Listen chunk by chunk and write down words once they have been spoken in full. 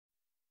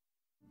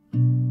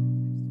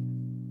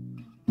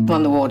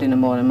On the ward in the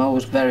morning, I'm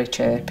always very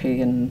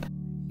chirpy and,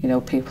 you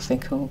know, people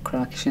think, oh,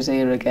 crikey, she's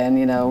here again,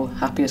 you know,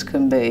 happy as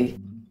can be.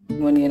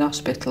 When you're in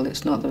hospital,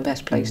 it's not the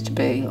best place to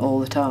be all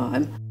the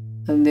time.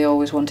 And they're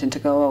always wanting to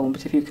go home,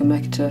 but if you can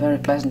make it a very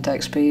pleasant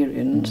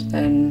experience,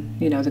 then,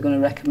 you know, they're going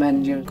to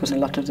recommend you. Because a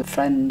lot of the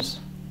friends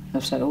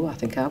have said, oh, I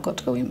think I've got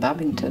to go in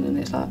Babington. And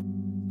it's like,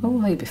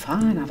 oh, you'll be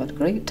fine, I've had a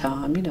great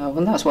time, you know,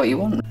 and that's what you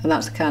want. And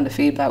that's the kind of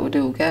feedback we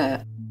do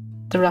get.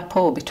 The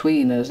rapport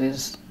between us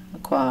is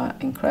quite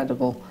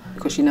incredible,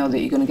 because you know that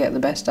you're going to get the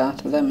best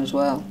out of them as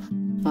well.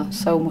 I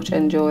so much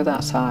enjoy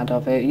that side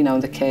of it, you know,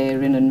 the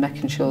caring and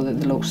making sure that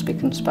they look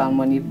spick and span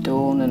when you've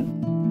done.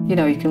 And, you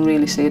know, you can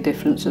really see a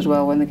difference as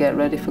well when they get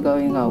ready for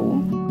going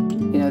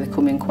home. You know, they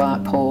come in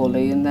quite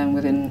poorly and then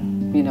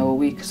within, you know, a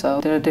week or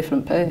so, they're a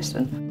different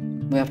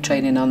person. We have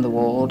training on the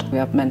ward, we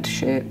have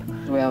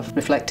mentorship, we have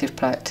reflective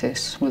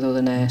practice with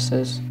other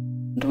nurses.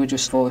 And we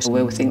just voice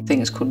where we think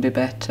things could be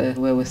better,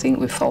 where we think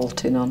we're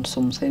faulting on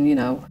something, you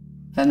know.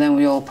 And then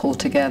we all pull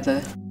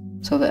together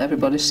so that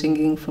everybody's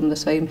singing from the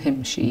same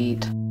hymn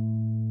sheet.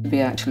 To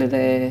be actually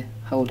there,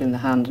 holding the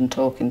hand and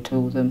talking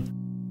to them,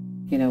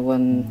 you know,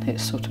 when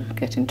it's sort of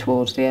getting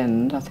towards the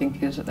end, I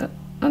think is an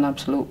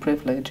absolute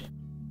privilege.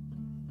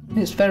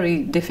 It's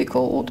very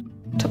difficult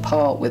to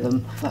part with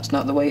them. That's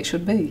not the way it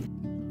should be.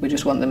 We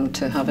just want them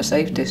to have a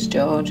safe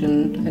discharge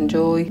and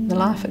enjoy the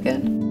life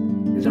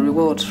again. The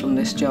rewards from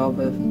this job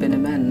have been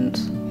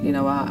immense. You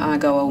know, I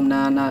go home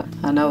now and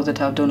I know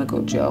that I've done a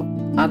good job.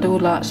 I do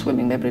like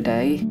swimming every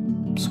day.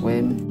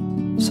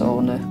 Swim,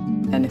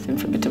 sauna, anything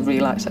for a bit of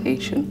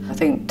relaxation. I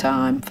think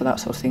time for that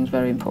sort of thing is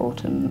very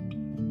important.